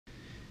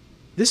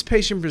This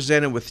patient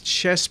presented with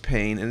chest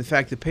pain. In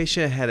fact, the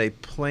patient had a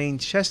plain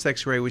chest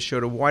x-ray which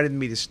showed a widened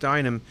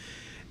mediastinum,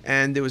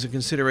 and there was a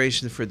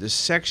consideration for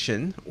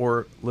dissection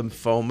or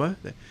lymphoma.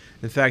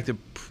 In fact,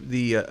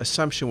 the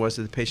assumption was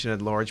that the patient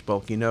had large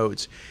bulky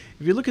nodes.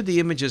 If you look at the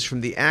images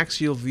from the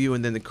axial view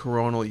and then the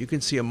coronal, you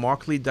can see a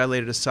markedly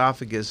dilated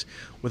esophagus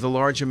with a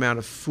large amount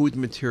of food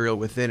material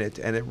within it,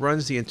 and it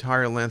runs the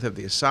entire length of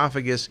the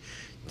esophagus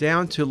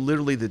down to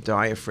literally the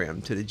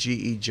diaphragm, to the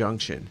GE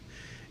junction.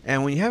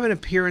 And when you have an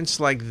appearance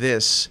like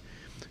this,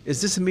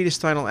 is this a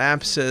mediastinal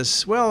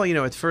abscess? Well,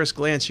 at first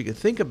glance you could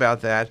think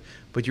about that,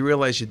 but you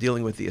realize you're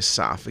dealing with the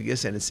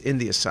esophagus, and it's in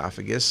the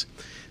esophagus.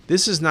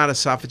 This is not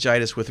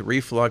esophagitis with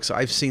reflux.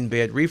 I've seen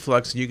bad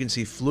reflux, and you can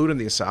see fluid in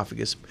the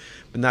esophagus,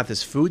 but not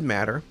this food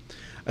matter.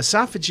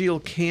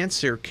 Esophageal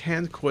cancer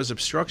can cause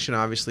obstruction,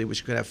 obviously,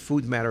 which could have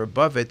food matter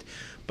above it,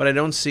 but I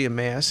don't see a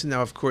mass.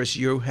 Now, of course,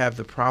 you have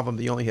the problem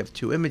that you only have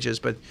 2 images,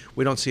 but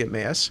we don't see a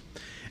mass.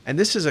 And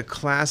this is a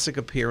classic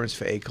appearance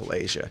for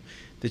achalasia.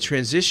 The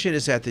transition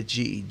is at the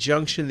GE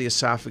junction, the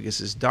esophagus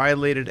is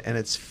dilated, and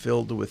it's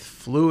filled with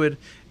fluid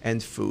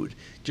and food.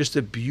 Just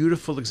a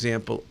beautiful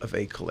example of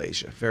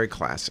achalasia. Very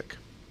classic.